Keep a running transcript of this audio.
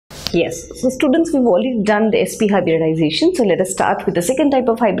Yes, so students, we've already done the sp hybridization. So let us start with the second type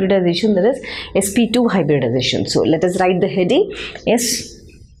of hybridization, that is sp2 hybridization. So let us write the heading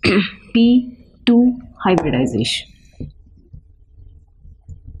sp2 hybridization.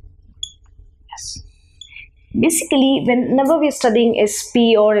 Yes. Basically, whenever we are studying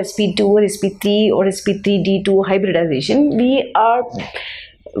sp or sp2 or sp3 or sp3d2 hybridization, we are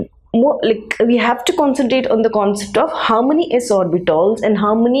more like we have to concentrate on the concept of how many s orbitals and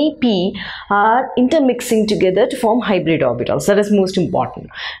how many p are intermixing together to form hybrid orbitals. That is most important.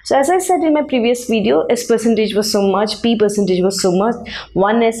 So as I said in my previous video, s percentage was so much, p percentage was so much,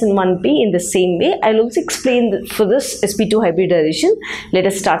 1s and 1p. In the same way, I'll also explain for this sp2 hybridization. Let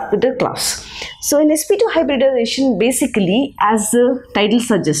us start with the class. So in sp2 hybridization, basically, as the title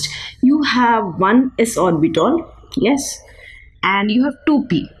suggests, you have one s orbital, yes, and you have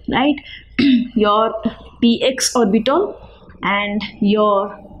 2p, right? Your px orbital and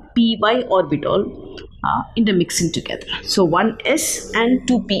your py orbital intermixing together. So 1s and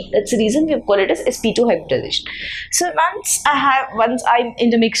 2p. That's the reason we have called it as sp2 hybridization. So once I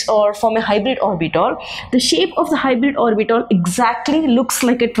intermix or form a hybrid orbital, the shape of the hybrid orbital exactly looks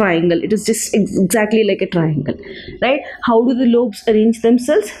like a triangle. It is just exactly like a triangle, right? How do the lobes arrange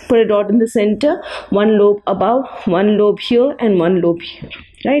themselves? Put a dot in the center, one lobe above, one lobe here, and one lobe here,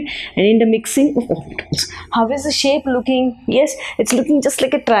 right? And in the mixing of orbitals, how is the shape looking? Yes, it's looking just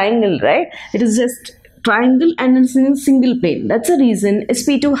like a triangle, right? It is just triangle and it's in a single plane. That's the reason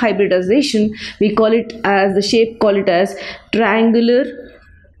sp2 hybridization, we call it as the shape, call it as triangular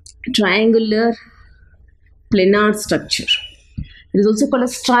planar structure. It is also called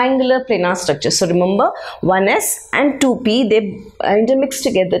as triangular planar structure. So remember, 1s and 2p, they intermix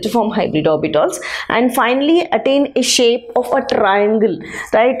together to form hybrid orbitals and finally attain a shape of a triangle,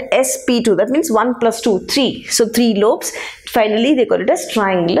 right? sp2, that means 1 plus 2, 3. So 3 lobes. Finally, they call it as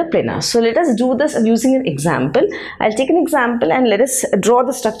triangular planar. So let us do this using an example. I'll take an example and let us draw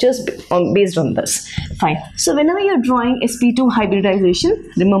the structures based on this. Fine. So whenever you're drawing sp2 hybridization,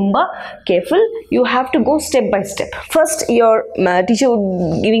 remember, careful, you have to go step by step. First, your teacher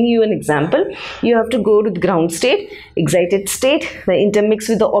would giving you an example. You have to go to the ground state, excited state, the intermix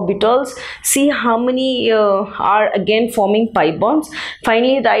with the orbitals, see how many are again forming pi bonds.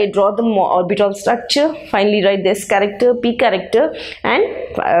 Finally, I draw the orbital structure. Finally, write this character, p character, and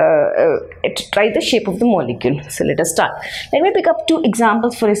write the shape of the molecule. So let us start. Let me pick up 2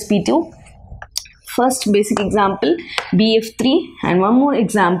 examples for sp2. First basic example, BF3, and one more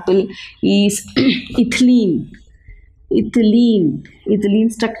example is ethylene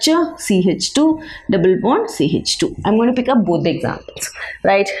structure, CH2, double bond CH2. I'm going to pick up both the examples.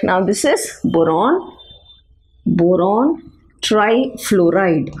 Right, now this is boron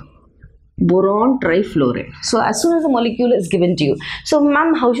trifluoride. So as soon as the molecule is given to you, so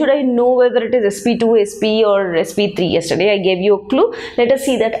ma'am, how should I know whether it is sp2, sp or sp3? Yesterday I gave you a clue. Let us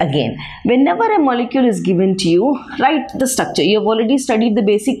see that again. Whenever a molecule is given to you, write the structure. You have already studied the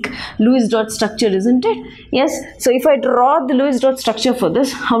basic Lewis dot structure, isn't it? Yes. So if I draw the Lewis dot structure for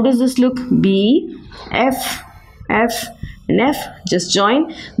this, how does this look? B, F, F and F, just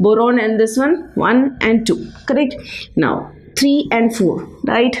join. Boron and this one, 1 and 2, correct? Now 3 and 4,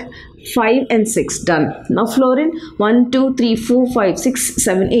 right? 5 and 6, done. Now fluorine, 1, 2, 3, 4, 5, 6,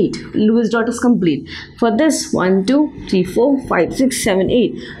 7, 8. Lewis dot is complete. For this, 1, 2, 3, 4, 5, 6, 7,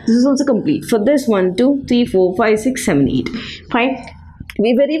 8. This is also complete. For this, 1, 2, 3, 4, 5, 6, 7, 8. Fine.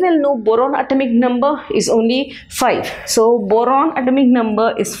 We very well know boron atomic number is only 5. So boron atomic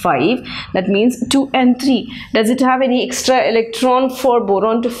number is 5. That means 2 and 3. Does it have any extra electron for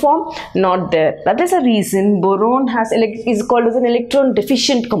boron to form? Not there. That is a reason boron is called as an electron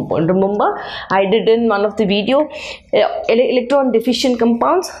deficient compound. Remember, I did in one of the video electron deficient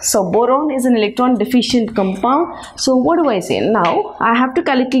compounds. So boron is an electron deficient compound. So what do I say? Now I have to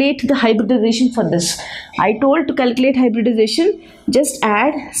calculate the hybridization for this. I told to calculate hybridization, just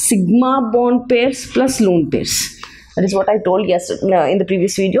add sigma bond pairs plus lone pairs. That is what I told yesterday in the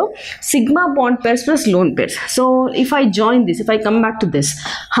previous video. Sigma bond pairs plus lone pairs. So if I join this, if I come back to this,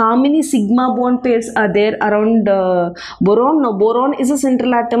 how many sigma bond pairs are there around boron? Now boron is a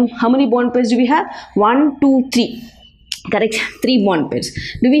central atom. How many bond pairs do we have? 1, 2, 3. Correct, 3 bond pairs.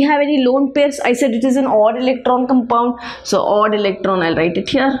 Do we have any lone pairs? I said it is an odd electron compound. So odd electron, I'll write it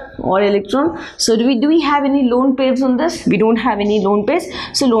here, odd electron. So do we have any lone pairs on this? We don't have any lone pairs.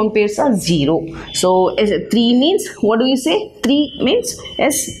 So lone pairs are 0. So 3 means, what do you say? 3 means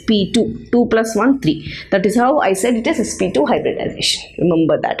sp2. 2 plus 1, 3. That is how I said it is sp2 hybridization.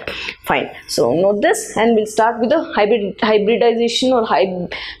 Remember that. Fine. So note this and we'll start with the hybridization or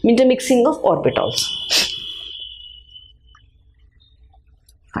intermixing of orbitals.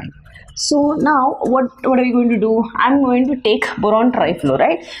 Fine. So now what are we going to do? I'm going to take boron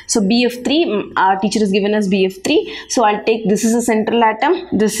trifluoride. So BF3, our teacher has given us BF3. So I'll take, this is a central atom.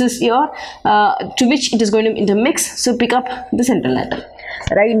 This is your, to which it is going to intermix. So pick up the central atom.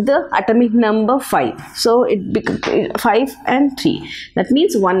 Write the atomic number 5. So it becomes 5 and 3. That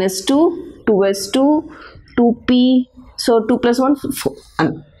means 1s2, 2s2, 2p. So 2 plus 1, 4.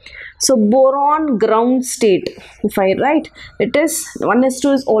 So boron ground state, if I write, it is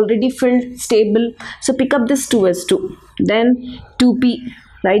 1s2 is already filled, stable. So pick up this 2s2, then 2p,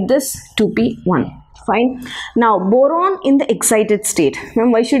 write this 2p1. Fine. Now boron in the excited state. Now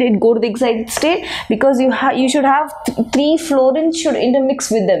why should it go to the excited state? Because you should have 3 fluorines should intermix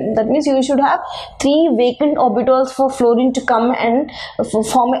with them. That means you should have 3 vacant orbitals for fluorine to come and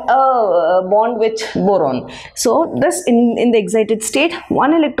form a bond with boron. So this in the excited state,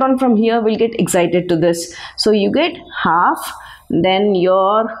 1 electron from here will get excited to this. So you get half, then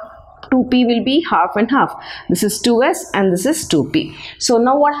your 2p will be half and half. This is 2s and this is 2p. So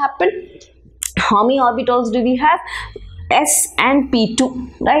now what happened? How many orbitals do we have? S and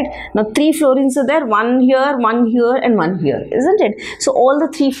P2, right? Now 3 fluorines are there, 1 here, and 1 here, isn't it? So all the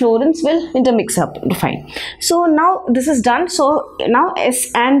 3 fluorines will intermix up. Fine. So now this is done. So now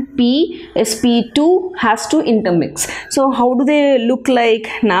S and P, Sp2 has to intermix. So how do they look like?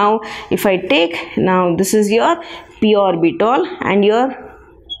 Now if I take, now this is your p orbital and your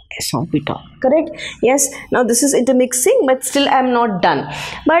s orbital, correct? Yes. Now this is intermixing, but still I am not done.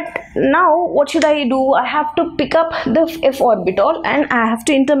 But now what should I do? I have to pick up the f orbital and I have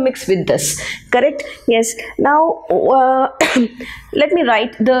to intermix with this, correct? Yes. Now let me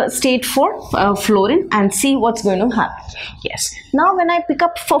write the state for fluorine and see what's going to happen. Yes. Now when I pick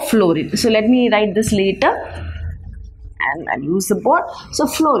up for fluorine, so let me write this later and I'll use the board. So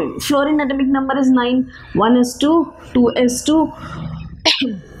fluorine atomic number is 9, 1s2, 2s2,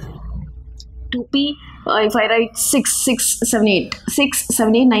 2p, if I write 6, 7, 8,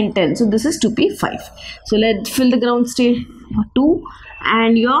 9, 10. So this is 2p5. So let's fill the ground state 2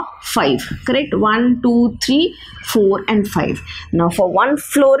 and your 5, correct? 1, 2, 3, 4 and 5. Now for one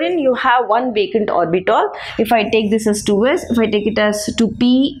fluorine you have one vacant orbital. If I take this as 2s, if I take it as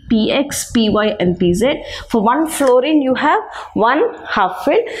 2p, px, py and pz, for one fluorine you have one half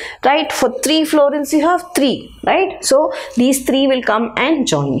filled, right? For 3 fluorines you have 3, right? So these 3 will come and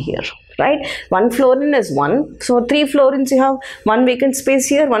join here, right? One fluorine is 1. So 3 fluorines you have one vacant space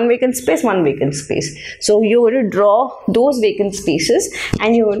here, one vacant space, one vacant space. So you are going to draw those vacant spaces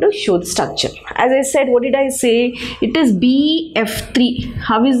and you are going to show the structure. As I said, what did I say? It is BF3.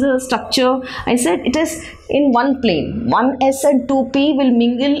 How is the structure? I said it is in one plane. 1s and 2p will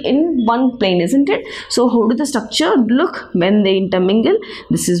mingle in one plane, isn't it? So how do the structure look when they intermingle?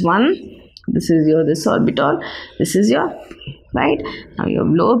 This is 1. This is your this orbital. This is your, right? Now your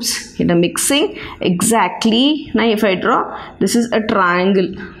lobes intermixing exactly. Now if I draw, this is a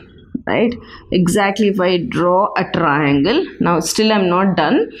triangle, right? Exactly, if I draw a triangle. Now still I'm not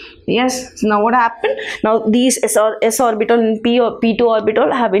done. Yes. So now what happened? Now these s orbital and p2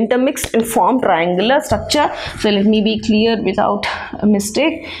 orbital have intermixed and formed triangular structure. So let me be clear without a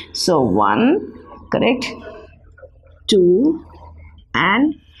mistake. So 1, correct, 2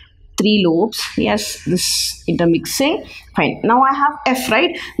 and 3 lobes. Yes, this intermixing. Fine. Now I have F,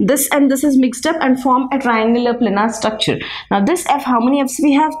 right? This and this is mixed up and form a triangular planar structure. Now this F, how many F's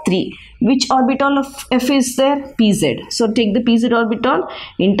we have? 3. Which orbital of F is there? PZ. So take the PZ orbital,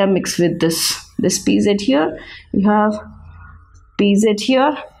 intermix with this PZ here. You have PZ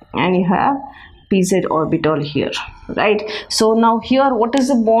here and you have PZ orbital here, right? So now here what is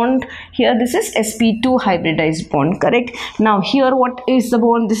the bond? Here this is Sp2 hybridized bond, correct? Now here what is the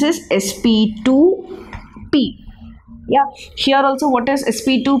bond? This is Sp2P. Yeah, here also what is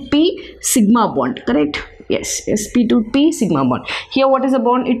Sp2P sigma bond, correct? Yes, Sp2P sigma bond. Here what is the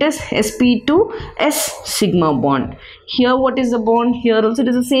bond? It is Sp2S sigma bond. Here what is the bond? Here also it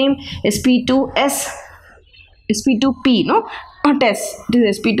is the same, Sp2S, Sp2P, no? Not S, it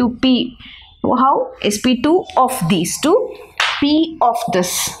is Sp2P. How? Sp2 of these two, P of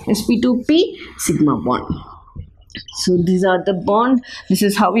this, Sp2P sigma bond. So these are the bond. This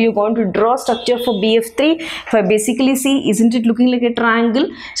is how you're going to draw structure for BF3. If I basically see, isn't it looking like a triangle?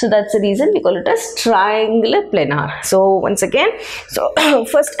 So that's the reason we call it as triangular planar. So once again, so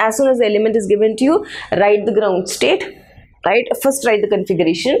first as soon as the element is given to you, write the ground state. Right, first write the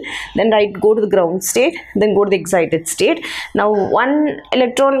configuration, then go to the ground state, then go to the excited state. Now one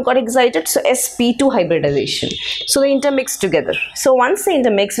electron got excited, so Sp2 hybridization. So they intermix together. So once they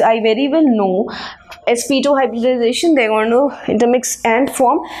intermix, I very well know Sp2 hybridization, they are going to intermix and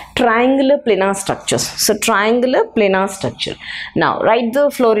form triangular planar structures. So triangular planar structure. Now write the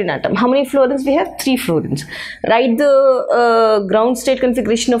fluorine atom. How many fluorines we have? 3 fluorines. Write the ground state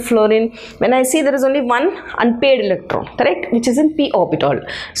configuration of fluorine. When I say there is only one unpaired electron, correct, which is in p orbital.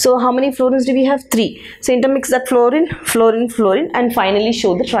 So how many fluorines do we have? 3. So intermix that fluorine, fluorine, fluorine, and finally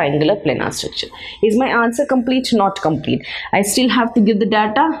show the triangular planar structure. Is my answer complete? Not complete. I still have to give the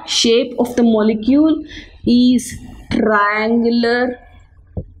data. Shape of the molecule is triangular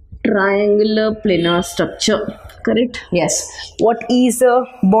planar structure. Correct? Yes. What is a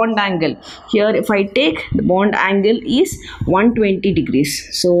bond angle? Here if I take the bond angle is 120 degrees.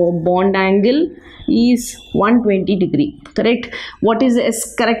 So bond angle is 120 degree. Correct? What is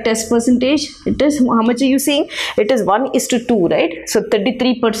the correct S percentage? It is, how much are you saying? It is 1:2, right? So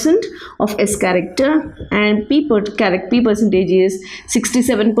 33% of S character and P percentage is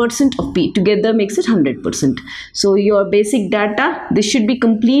 67% of P. Together makes it 100%. So your basic data, this should be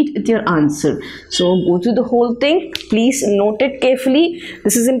complete with your answer. So go through the whole thing. Please note it carefully.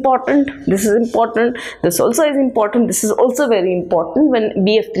 This is important. This is important. This also is important. This is also very important when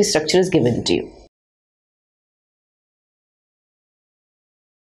BF3 structure is given to you.